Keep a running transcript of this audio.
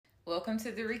Welcome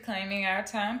to the Reclaiming Our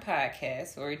Time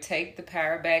podcast, where we take the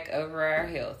power back over our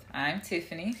health. I'm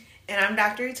Tiffany. And I'm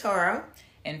Dr. Itoro.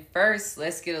 And first,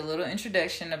 let's get a little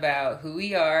introduction about who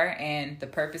we are and the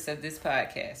purpose of this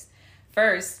podcast.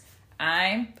 First,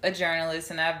 I'm a journalist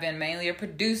and I've been mainly a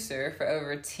producer for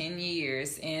over 10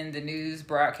 years in the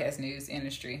broadcast news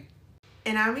industry.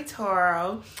 And I'm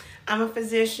Itoro. I'm a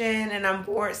physician and I'm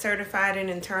board certified in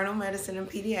internal medicine and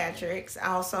pediatrics. I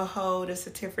also hold a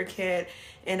certificate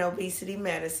in obesity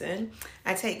medicine.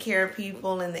 I take care of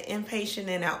people in the inpatient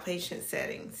and outpatient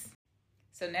settings.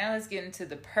 So now let's get into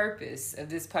the purpose of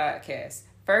this podcast.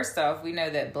 First off, we know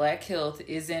that Black health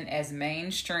isn't as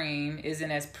mainstream,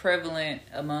 isn't as prevalent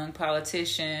among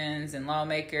politicians and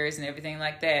lawmakers and everything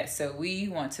like that. So we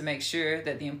want to make sure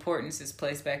that the importance is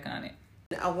placed back on it.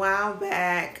 A while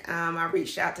back, I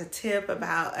reached out to Tip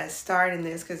about us starting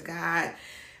this because God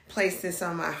placed this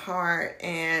on my heart.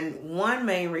 And one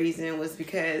main reason was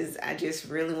because I just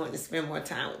really wanted to spend more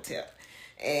time with Tip.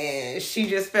 And she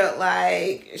just felt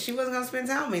like she wasn't going to spend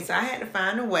time with me. So I had to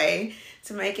find a way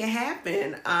to make it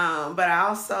happen. But I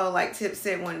also, like Tip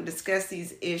said, want to discuss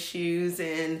these issues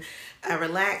in a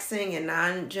relaxing and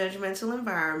non-judgmental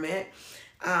environment.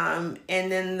 And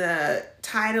then the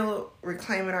title,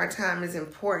 Reclaiming Our Time, is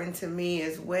important to me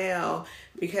as well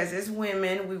because as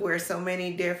women, we wear so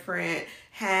many different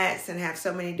hats and have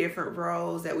so many different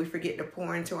roles that we forget to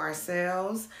pour into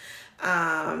ourselves.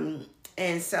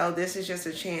 And so this is just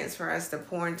a chance for us to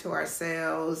pour into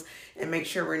ourselves and make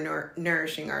sure we're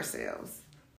nourishing ourselves.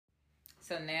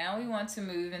 So now we want to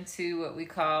move into what we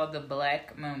call the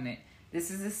Black moment.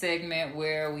 This is a segment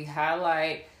where we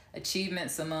highlight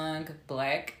achievements among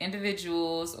Black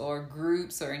individuals or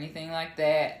groups or anything like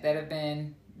that have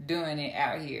been doing it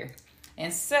out here.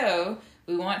 And so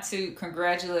we want to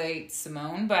congratulate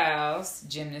Simone Biles,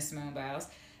 gymnast Simone Biles,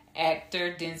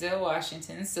 actor Denzel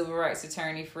Washington, civil rights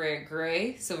attorney Fred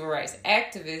Gray, civil rights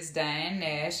activist Diane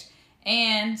Nash,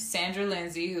 and Sandra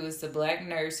Lindsay, who is the Black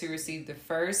nurse who received the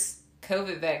first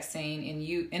COVID vaccine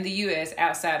in the U.S.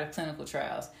 outside of clinical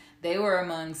trials. They were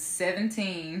among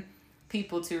 17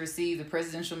 people to receive the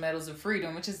Presidential Medals of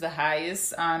Freedom, which is the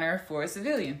highest honor for a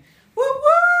civilian. Woo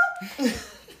woo!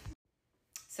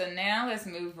 So now let's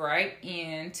move right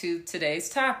into today's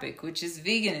topic, which is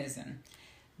veganism.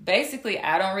 Basically,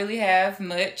 I don't really have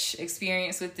much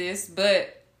experience with this,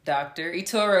 but Dr.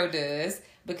 Itoro does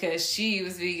because she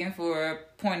was vegan for a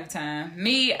point of time.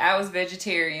 Me, I was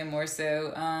vegetarian more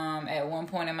so at one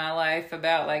point in my life,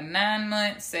 about like 9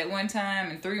 months at one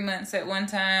time and 3 months at one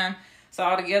time. So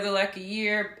altogether like a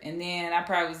year, and then I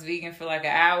probably was vegan for like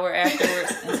an hour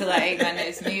afterwards until I ate my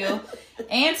next meal.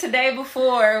 And today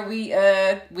before we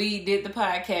did the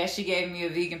podcast, she gave me a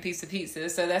vegan piece of pizza.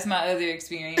 So that's my other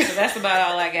experience. So that's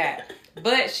about all I got.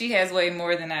 But she has way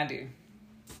more than I do.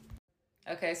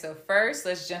 Okay, so first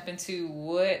let's jump into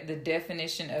what the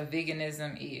definition of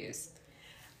veganism is.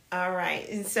 All right.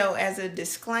 And so as a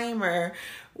disclaimer,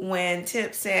 when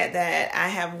Tip said that I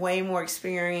have way more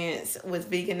experience with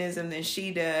veganism than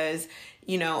she does,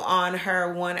 on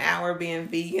her 1 hour being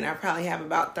vegan, I probably have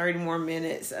about 30 more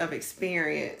minutes of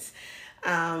experience.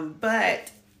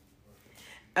 But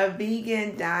a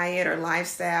vegan diet or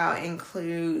lifestyle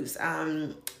includes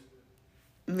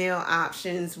meal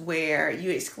options where you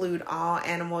exclude all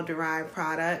animal-derived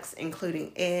products,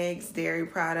 including eggs, dairy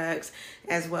products,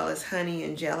 as well as honey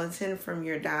and gelatin from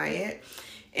your diet.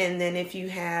 And then if you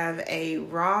have a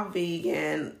raw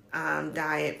vegan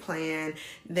diet plan,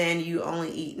 then you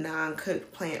only eat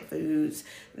non-cooked plant foods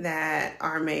that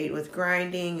are made with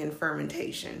grinding and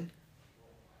fermentation.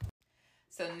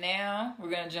 So now we're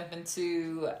going to jump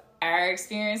into our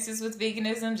experiences with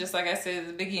veganism. Just like I said at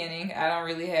the beginning, I don't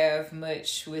really have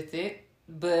much with it,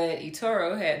 but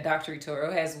Dr.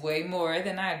 Itoro has way more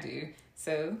than I do.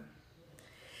 So,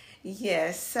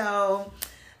 yes. So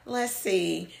let's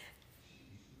see.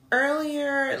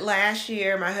 Earlier last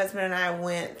year, my husband and I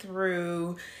went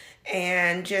through,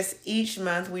 and just each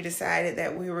month we decided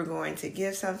that we were going to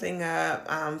give something up,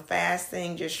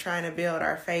 fasting, just trying to build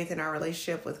our faith and our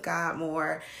relationship with God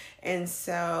more. And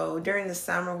so during the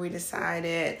summer, we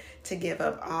decided to give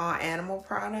up all animal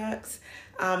products.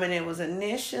 And it was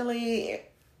initially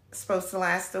supposed to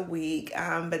last a week,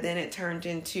 but then it turned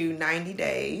into 90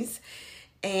 days.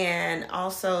 And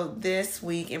also this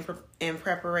week in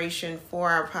preparation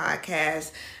for our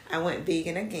podcast, I went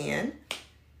vegan again.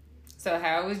 So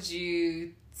how would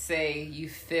you say you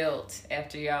felt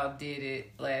after y'all did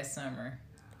it last summer?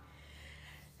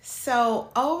 So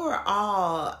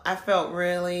overall, I felt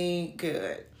really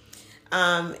good.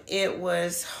 It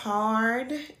was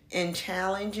hard and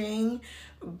challenging,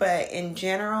 But in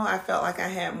general, I felt like I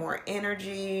had more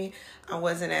energy. I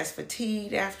wasn't as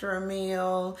fatigued after a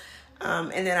meal.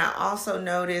 And then I also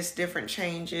noticed different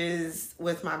changes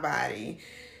with my body.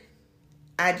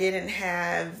 I didn't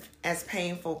have as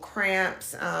painful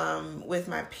cramps with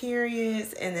my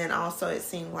periods. And then also it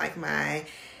seemed like my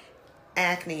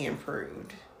acne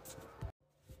improved.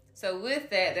 So with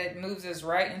that, that moves us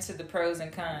right into the pros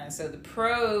and cons. So the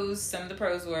pros, some of the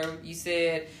pros were, you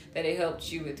said that it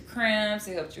helped you with cramps,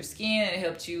 it helped your skin, it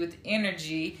helped you with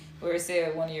energy, where it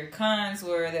said one of your cons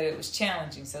were that it was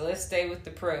challenging. So let's stay with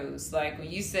the pros. Like when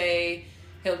you say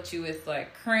helped you with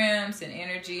like cramps and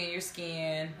energy in your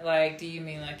skin, like do you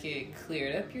mean like it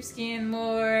cleared up your skin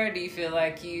more? Do you feel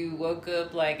like you woke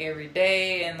up like every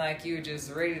day and like you were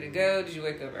just ready to go? Did you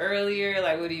wake up earlier?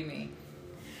 Like what do you mean?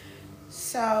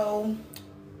 So,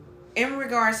 in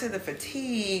regards to the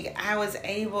fatigue, I was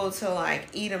able to like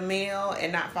eat a meal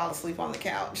and not fall asleep on the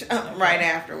couch right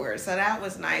afterwards. So that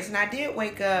was nice. And I did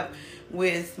wake up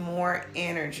with more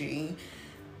energy.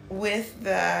 With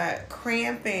the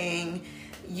cramping,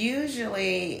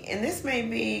 usually, and this may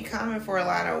be common for a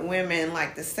lot of women,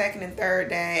 like the second and third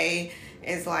day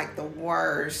is like the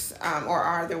worst, or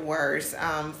are the worst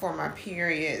for my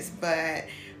periods. But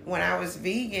when I was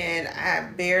vegan, I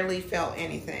barely felt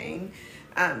anything.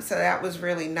 So that was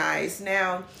really nice.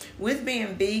 Now, with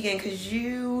being vegan, because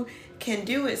you can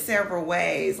do it several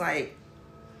ways, like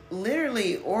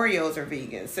literally Oreos are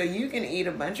vegan. So you can eat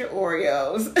a bunch of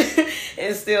Oreos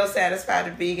and still satisfy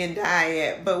the vegan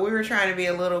diet. But we were trying to be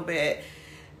a little bit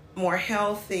more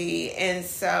healthy. And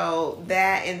so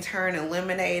that in turn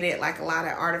eliminated like a lot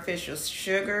of artificial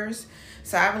sugars.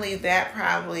 So I believe that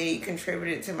probably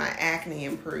contributed to my acne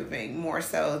improving more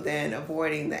so than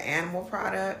avoiding the animal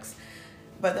products.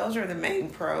 But those are the main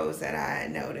pros that I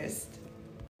noticed.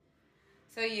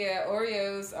 So yeah,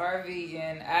 Oreos are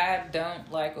vegan. I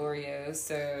don't like Oreos,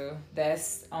 so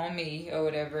that's on me or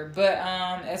whatever. But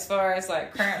as far as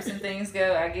like cramps and things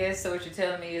go, I guess so what you're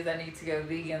telling me is I need to go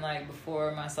vegan like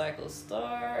before my cycle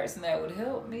starts, and that would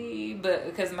help me. But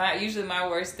because usually my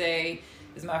worst day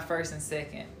is my first and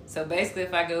second. So basically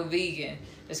if I go vegan,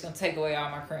 it's gonna take away all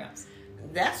my cramps.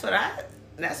 That's what I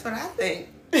think.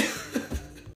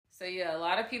 So yeah, a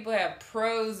lot of people have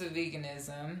pros of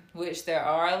veganism, which there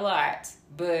are a lot,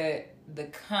 but the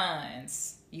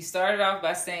cons. You started off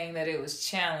by saying that it was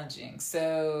challenging.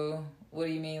 So what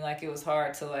do you mean? Like it was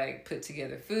hard to like put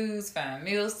together foods, find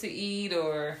meals to eat,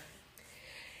 or?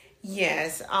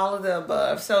 Yes, all of the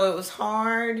above. So it was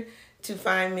hard to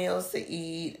find meals to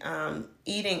eat.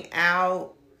 Eating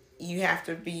out, you have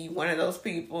to be one of those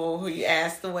people who you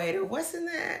ask the waiter, what's in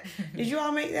that? Did you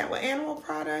all make that with animal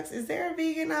products? Is there a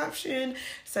vegan option?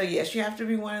 So yes, you have to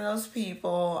be one of those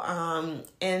people.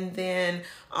 And then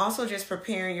also just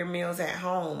preparing your meals at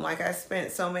home. Like I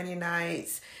spent so many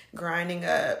nights grinding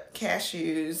up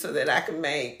cashews so that I could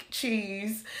make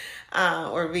cheese,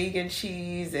 or vegan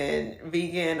cheese and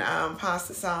vegan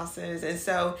pasta sauces. And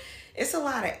so it's a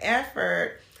lot of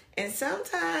effort. And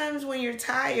sometimes when you're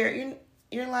tired,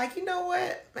 you're like, you know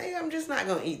what? Maybe I'm just not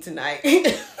going to eat tonight.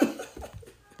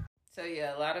 So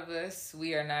yeah, a lot of us,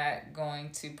 we are not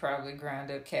going to probably grind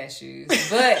up cashews.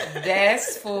 But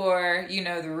that's for,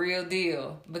 the real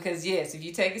deal. Because yes, if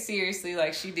you take it seriously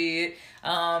like she did,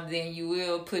 then you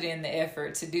will put in the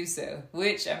effort to do so.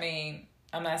 Which,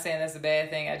 I'm not saying that's a bad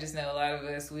thing. I just know a lot of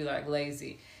us, we like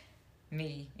lazy.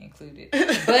 Me included.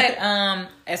 But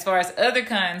as far as other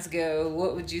cons go,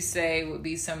 what would you say would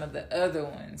be some of the other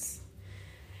ones?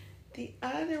 The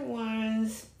other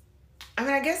ones,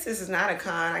 I guess this is not a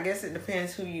con. I guess it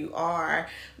depends who you are.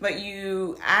 But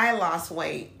I lost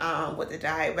weight with the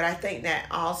diet. But I think that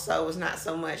also was not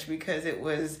so much because it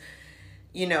was,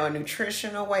 a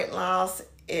nutritional weight loss.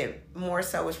 It more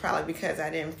so was probably because I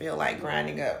didn't feel like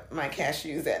grinding up my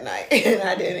cashews at night and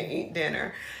I didn't eat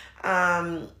dinner.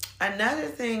 Another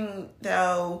thing,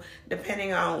 though,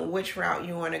 depending on which route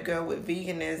you want to go with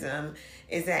veganism,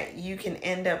 is that you can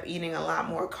end up eating a lot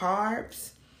more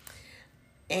carbs.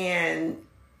 And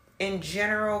in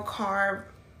general,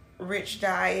 carb-rich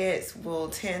diets will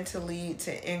tend to lead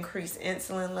to increased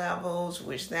insulin levels,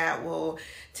 which that will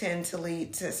tend to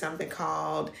lead to something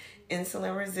called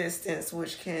insulin resistance,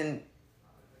 which can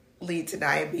lead to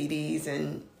diabetes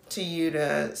and to you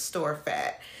to store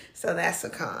fat. So that's a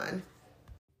con.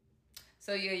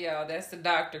 So yeah, y'all, that's the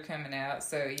doctor coming out.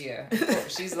 So yeah,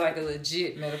 she's like a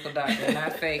legit medical doctor,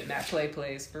 not fake, not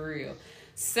plays for real.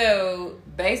 So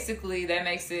basically that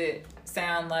makes it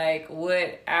sound like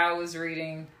what I was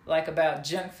reading like about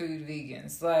junk food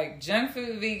vegans. Like junk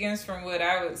food vegans, from what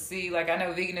I would see, like I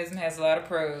know veganism has a lot of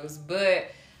pros, but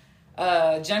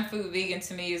Junk food vegan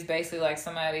to me is basically like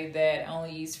somebody that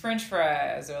only eats French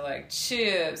fries or like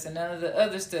chips and none of the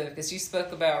other stuff. Because you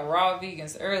spoke about raw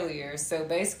vegans earlier. So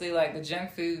basically, like the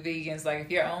junk food vegans, like if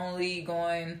you're only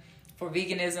going for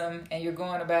veganism and you're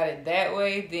going about it that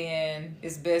way, then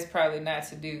it's best probably not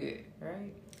to do it,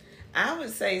 right? I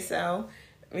would say so,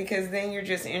 because then you're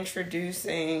just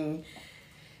introducing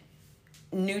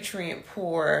nutrient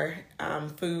poor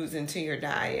foods into your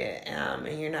diet,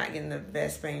 and you're not getting the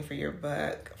best bang for your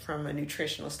buck from a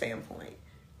nutritional standpoint.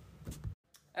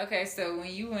 Okay, so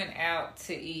when you went out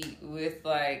to eat with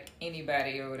like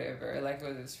anybody or whatever, like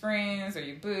whether it's friends or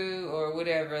your boo or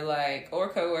whatever, like, or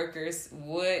coworkers,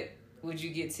 what would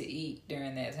you get to eat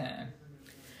during that time?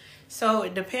 So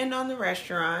it depends on the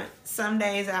restaurant. Some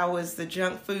days I was the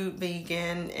junk food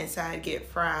vegan, and so I'd get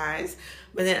fries.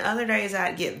 But then other days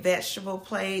I'd get vegetable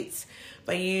plates.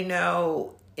 But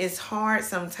it's hard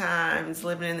sometimes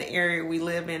living in the area we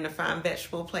live in to find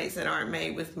vegetable plates that aren't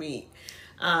made with meat.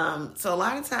 So a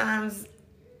lot of times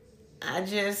I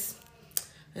just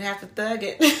have to thug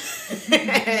it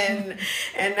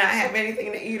and not have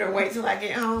anything to eat or wait till I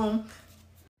get home.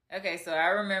 Okay, so I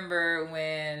remember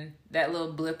when that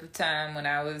little blip of time when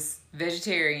I was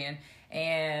vegetarian,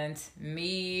 and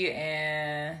me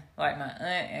and like my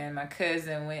aunt and my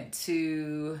cousin went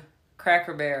to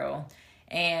Cracker Barrel,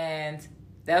 and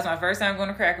that was my first time going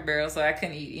to Cracker Barrel, so I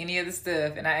couldn't eat any of the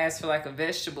stuff, and I asked for like a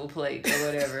vegetable plate or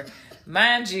whatever.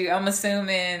 Mind you, I'm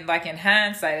assuming, like in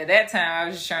hindsight, at that time, I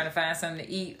was just trying to find something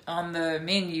to eat on the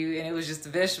menu, and it was just a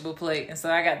vegetable plate, and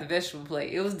so I got the vegetable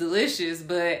plate. It was delicious,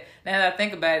 but now that I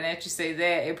think about it, and that you say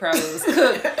that, it probably was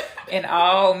cooked in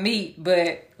all meat,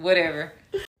 but whatever.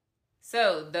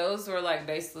 So those were like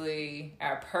basically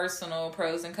our personal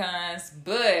pros and cons,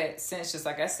 but since, just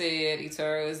like I said,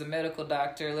 eToro is a medical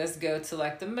doctor, let's go to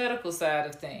like the medical side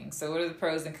of things. So what are the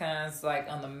pros and cons like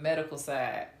on the medical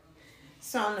side?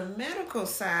 So on the medical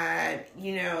side,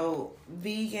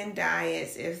 vegan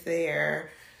diets, if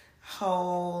they're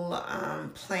whole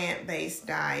plant-based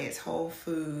diets, whole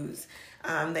foods,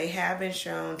 they have been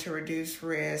shown to reduce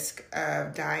risk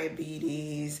of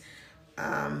diabetes,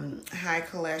 high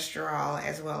cholesterol,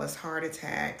 as well as heart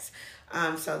attacks.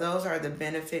 So those are the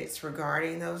benefits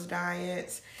regarding those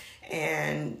diets,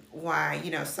 and why,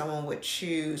 someone would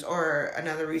choose, or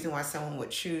another reason why someone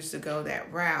would choose to go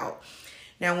that route.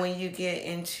 Now, when you get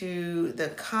into the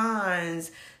cons,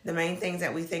 the main things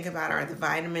that we think about are the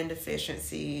vitamin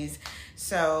deficiencies.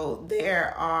 So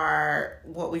there are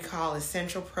what we call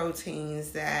essential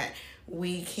proteins that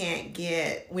we can't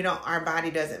get, our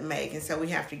body doesn't make, and so we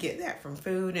have to get that from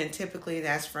food, and typically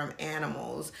that's from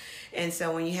animals. And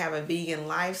so when you have a vegan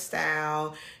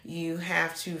lifestyle, you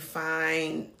have to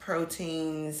find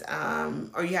proteins,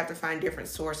 or you have to find different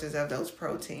sources of those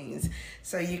proteins.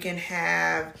 So you can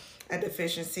have a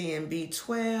deficiency in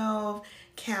B12,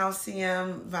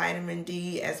 calcium, vitamin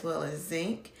D, as well as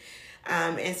zinc.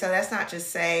 And so that's not to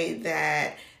say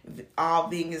that all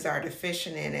vegans are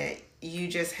deficient in it. You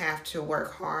just have to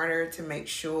work harder to make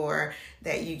sure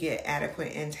that you get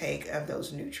adequate intake of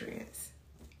those nutrients.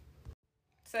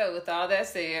 So with all that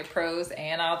said, pros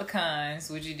and all the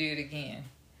cons, would you do it again?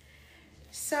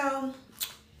 So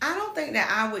I don't think that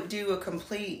I would do a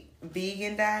complete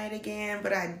vegan diet again,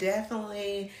 but I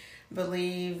definitely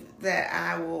believe that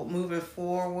I will, moving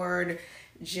forward,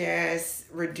 just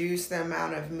reduce the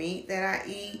amount of meat that I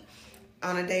eat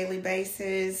on a daily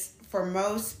basis. For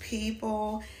most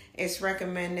people, it's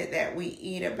recommended that we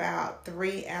eat about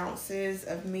 3 ounces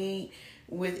of meat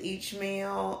with each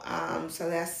meal. So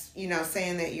that's,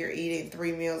 saying that you're eating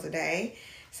 3 meals a day.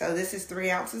 So this is 3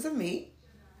 ounces of meat,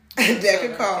 a deck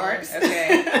of cards.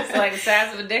 Okay. It's like the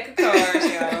size of a deck of cards,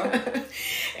 y'all.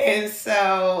 And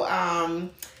so I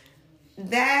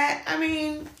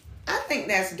think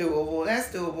that's doable.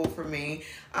 That's doable for me.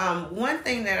 One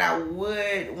thing that I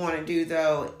would want to do,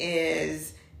 though,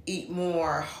 is eat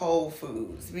more whole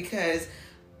foods, because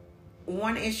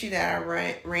one issue that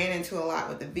I ran into a lot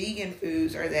with the vegan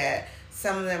foods are that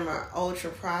some of them are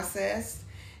ultra processed,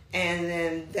 and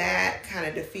then that kind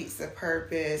of defeats the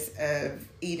purpose of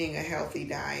eating a healthy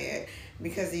diet,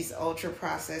 because these ultra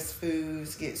processed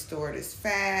foods get stored as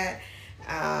fat.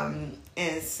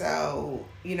 And so,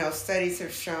 studies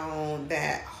have shown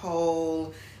that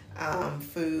whole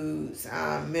foods,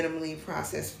 minimally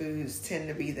processed foods, tend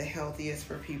to be the healthiest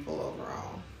for people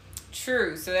overall.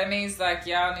 True. So that means like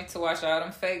y'all need to watch all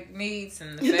them fake meats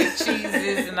and the fake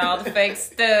cheeses and all the fake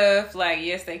stuff. Like,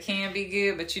 yes, they can be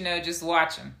good, but just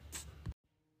watch them.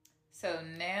 So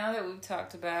now that we've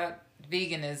talked about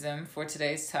veganism for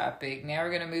today's topic, now we're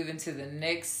going to move into the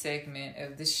next segment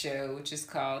of the show, which is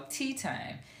called Tea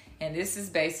Time. And this is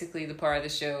basically the part of the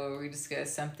show where we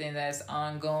discuss something that's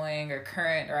ongoing or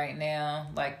current right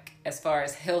now, like as far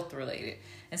as health related.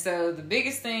 And so the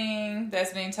biggest thing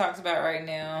that's being talked about right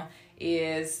now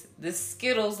is the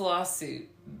Skittles lawsuit.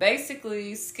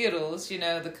 Basically, Skittles, you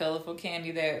know, the colorful candy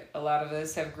that a lot of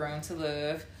us have grown to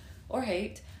love or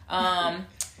hate.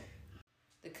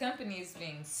 The company is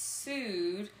being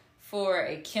sued for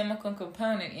a chemical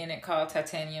component in it called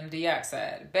titanium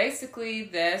dioxide. Basically,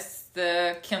 that's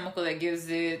the chemical that gives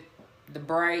it the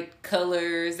bright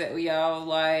colors that we all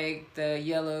like, the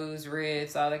yellows,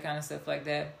 reds, all that kind of stuff like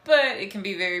that. But it can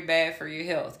be very bad for your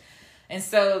health. And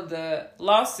so the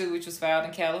lawsuit, which was filed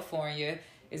in California,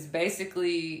 is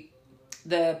basically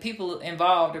the people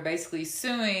involved are basically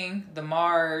suing the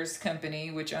Mars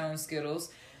company, which owns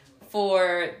Skittles,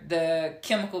 for the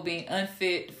chemical being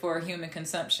unfit for human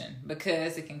consumption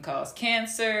because it can cause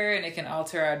cancer and it can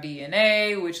alter our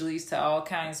DNA, which leads to all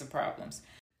kinds of problems.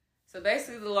 So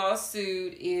basically the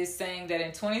lawsuit is saying that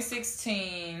in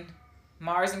 2016,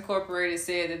 Mars Incorporated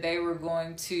said that they were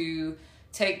going to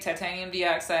take titanium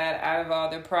dioxide out of all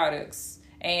their products.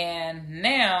 And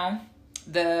now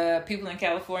the people in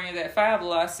California that filed the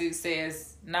lawsuit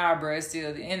says, nah, bro, it's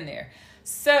still in there.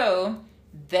 So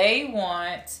they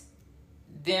want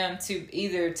them to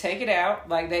either take it out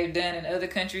like they've done in other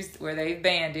countries where they've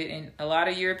banned it. In a lot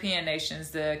of European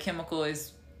nations, the chemical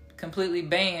is completely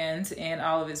banned in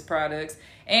all of its products,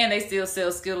 and they still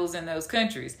sell Skittles in those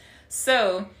countries.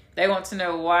 So they want to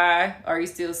know, why are you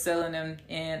still selling them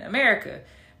in America?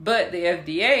 But the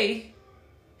FDA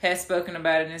has spoken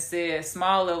about it and said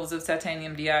small levels of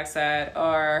titanium dioxide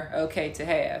are okay to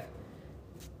have.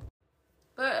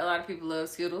 But a lot of people love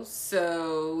Skittles,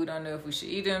 so we don't know if we should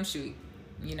eat them. Should we,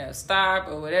 stop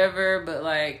or whatever? But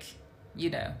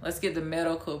let's get the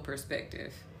medical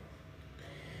perspective.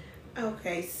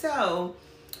 Okay, so,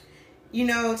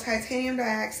 titanium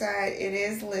dioxide, it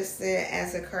is listed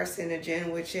as a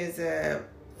carcinogen, which is a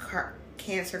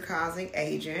cancer-causing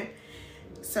agent.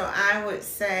 So I would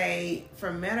say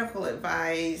for medical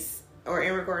advice, or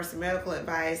in regards to medical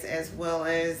advice, as well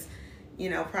as,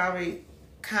 probably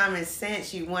common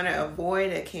sense, you want to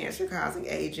avoid a cancer-causing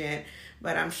agent.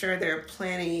 But I'm sure there are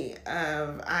plenty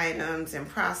of items and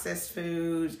processed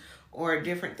foods or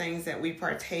different things that we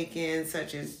partake in,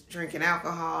 such as drinking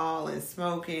alcohol and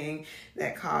smoking,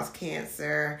 that cause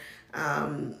cancer.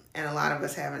 And a lot of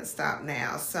us haven't stopped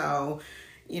now. So,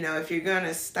 if you're going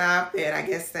to stop it, I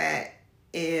guess that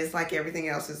is, like everything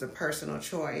else, is a personal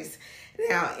choice.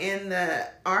 Now, in the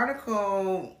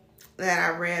article that I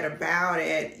read about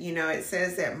it, it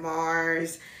says that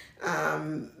Mars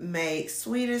makes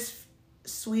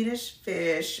Swedish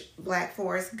Fish, Black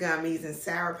Forest gummies, and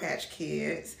Sour Patch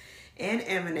Kids, and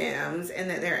M&Ms, and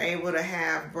that they're able to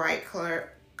have bright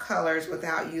colors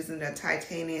without using the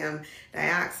titanium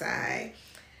dioxide.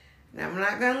 Now, I'm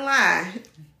not going to lie,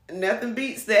 nothing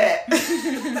beats that.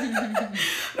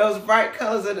 Those bright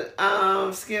colors of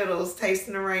the Skittles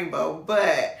tasting the rainbow.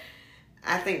 But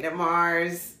I think that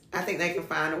Mars, I think they can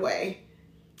find a way.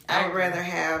 I would rather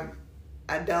have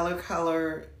a duller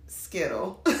color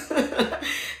Skittle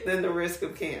than the risk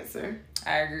of cancer.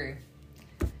 I agree.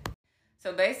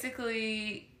 So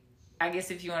basically, I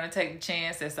guess if you want to take a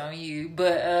chance, that's on you.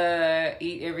 But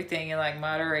eat everything in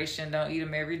moderation. Don't eat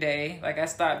them every day. I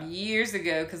stopped years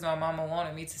ago because my mama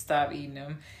wanted me to stop eating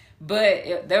them.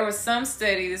 But there was some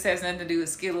study, this has nothing to do with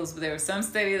Skittles, but there was some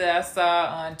study that I saw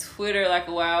on Twitter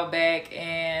a while back,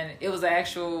 and it was an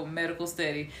actual medical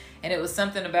study. And it was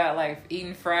something about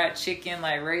eating fried chicken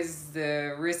raises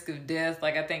the risk of death,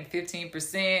 I think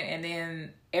 15%. And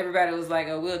then everybody was like,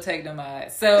 oh, we'll take them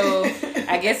out. So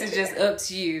I guess it's just up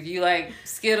to you. If you like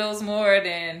Skittles more,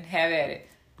 then have at it.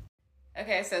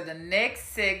 Okay, so the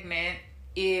next segment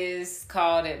is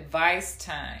called Advice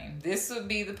Time. This would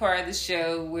be the part of the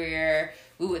show where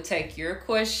we would take your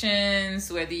questions,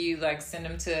 whether you send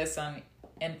them to us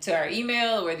to our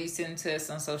email, or whether you send them to us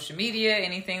on social media,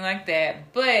 anything like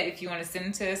that. But if you want to send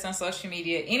them to us on social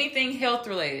media, anything health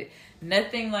related,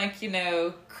 nothing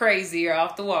crazy or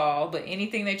off the wall, but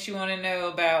anything that you want to know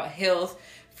about health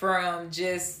from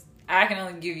just, I can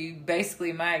only give you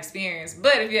basically my experience.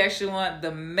 But if you actually want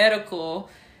the medical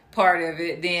part of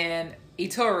it, then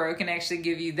eToro can actually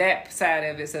give you that side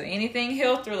of it. So anything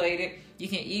health related, you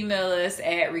can email us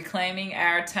at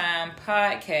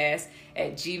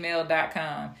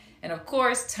reclaimingourtimepodcast@gmail.com. And of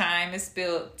course, time is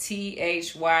spelled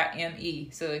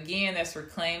THYME. So again, that's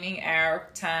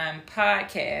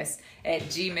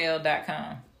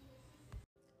reclaimingourtimepodcast@gmail.com.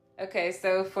 Okay,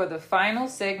 so for the final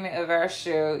segment of our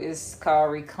show is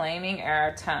called Reclaiming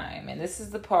Our Time. And this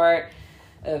is the part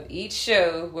of each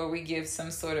show where we give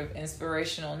some sort of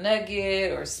inspirational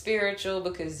nugget or spiritual,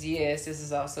 because yes, this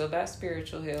is also about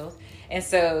spiritual health. And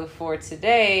so for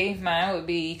today, mine would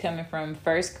be coming from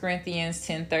 1 Corinthians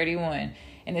 10:31.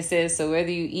 And it says, so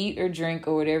whether you eat or drink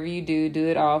or whatever you do, do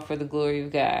it all for the glory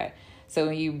of God. So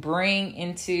when you bring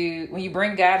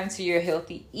God into your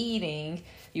healthy eating,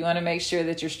 you want to make sure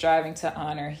that you're striving to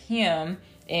honor Him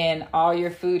in all your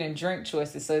food and drink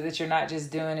choices, so that you're not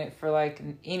just doing it for like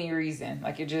any reason.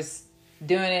 Like you're just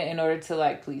doing it in order to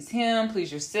like please Him,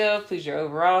 please yourself, please your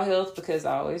overall health, because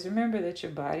always remember that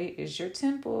your body is your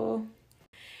temple.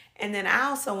 And then I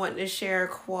also want to share a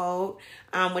quote,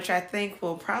 which I think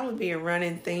will probably be a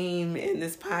running theme in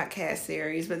this podcast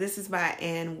series, but this is by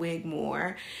Anne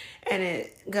Wigmore. And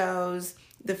it goes,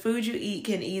 the food you eat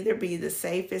can either be the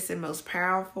safest and most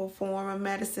powerful form of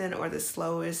medicine or the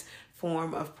slowest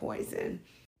form of poison.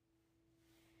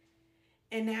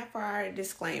 And now for our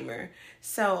disclaimer.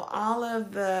 So all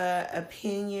of the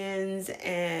opinions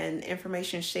and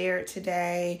information shared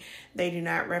today, they do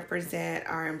not represent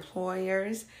our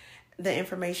employers. The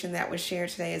information that was shared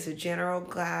today is a general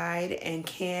guide and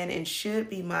can and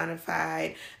should be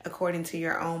modified according to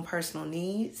your own personal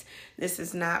needs. This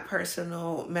is not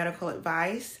personal medical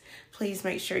advice. Please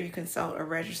make sure you consult a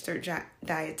registered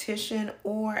dietitian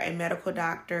or a medical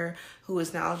doctor who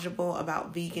is knowledgeable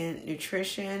about vegan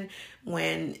nutrition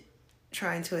when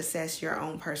trying to assess your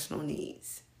own personal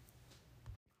needs.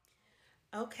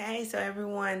 Okay, so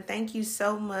everyone, thank you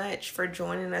so much for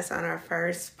joining us on our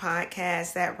first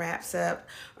podcast. That wraps up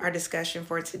our discussion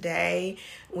for today.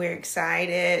 We're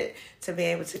excited to be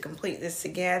able to complete this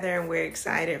together, and we're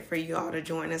excited for you all to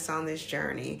join us on this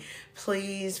journey.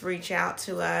 Please reach out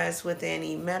to us with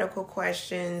any medical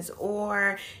questions,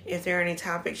 or if there are any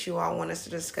topics you all want us to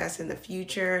discuss in the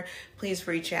future, please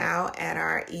reach out at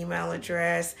our email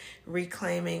address,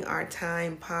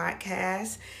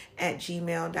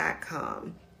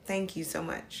 reclaimingourtimepodcast@gmail.com. Thank you so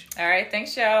much. All right.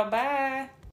 Thanks, y'all. Bye.